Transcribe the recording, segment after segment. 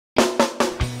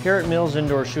Here at Mills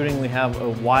Indoor Shooting, we have a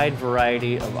wide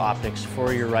variety of optics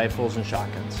for your rifles and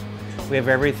shotguns. We have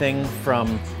everything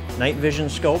from night vision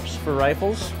scopes for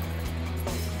rifles,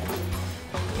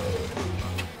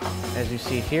 as you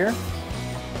see here,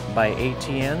 by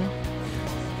ATN.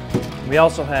 We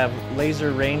also have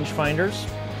laser rangefinders,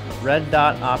 red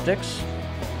dot optics,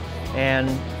 and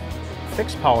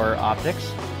fixed power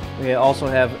optics. We also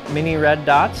have mini red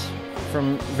dots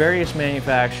from various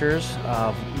manufacturers,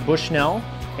 Bushnell,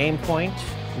 Aimpoint,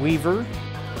 Weaver,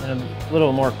 and a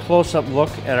little more close-up look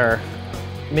at our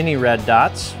mini red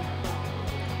dots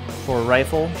for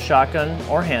rifle, shotgun,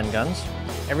 or handguns.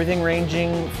 Everything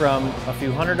ranging from a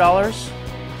few $100s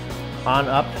on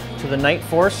up to the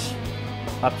Nightforce,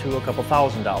 up to a couple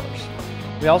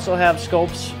 $1,000s. We also have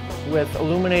scopes with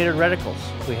illuminated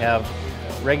reticles. We have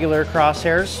regular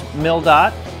crosshairs, mil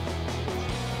dot,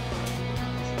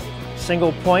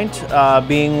 single point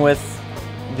being with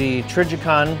the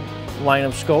Trijicon line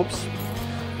of scopes.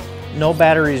 No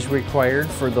batteries required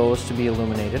for those to be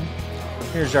illuminated.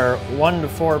 Here's our 1 to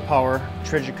 4 power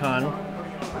Trijicon.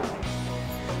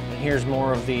 And here's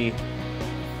more of the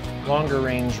longer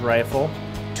range rifle,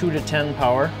 2 to 10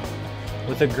 power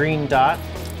with a green dot.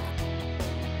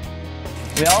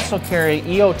 We also carry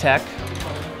EOTech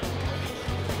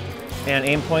and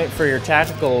Aimpoint for your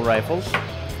tactical rifles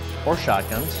or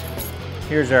shotguns.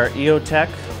 Here's our EOTech.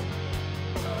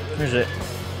 Here's an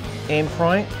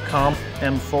Aimpoint Comp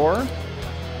M4.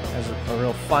 Has a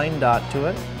real fine dot to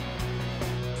it.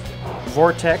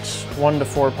 Vortex 1 to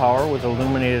 4 power with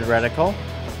illuminated reticle.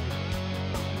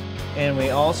 And we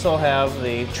also have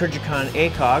the Trijicon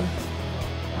ACOG,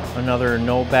 another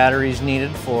no batteries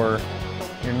needed for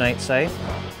your night sight.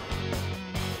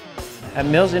 At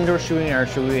Mills Indoor Shooting and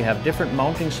Archery, we have different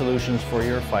mounting solutions for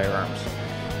your firearms.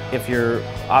 If your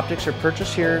optics are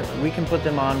purchased here, we can put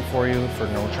them on for you for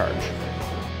no charge.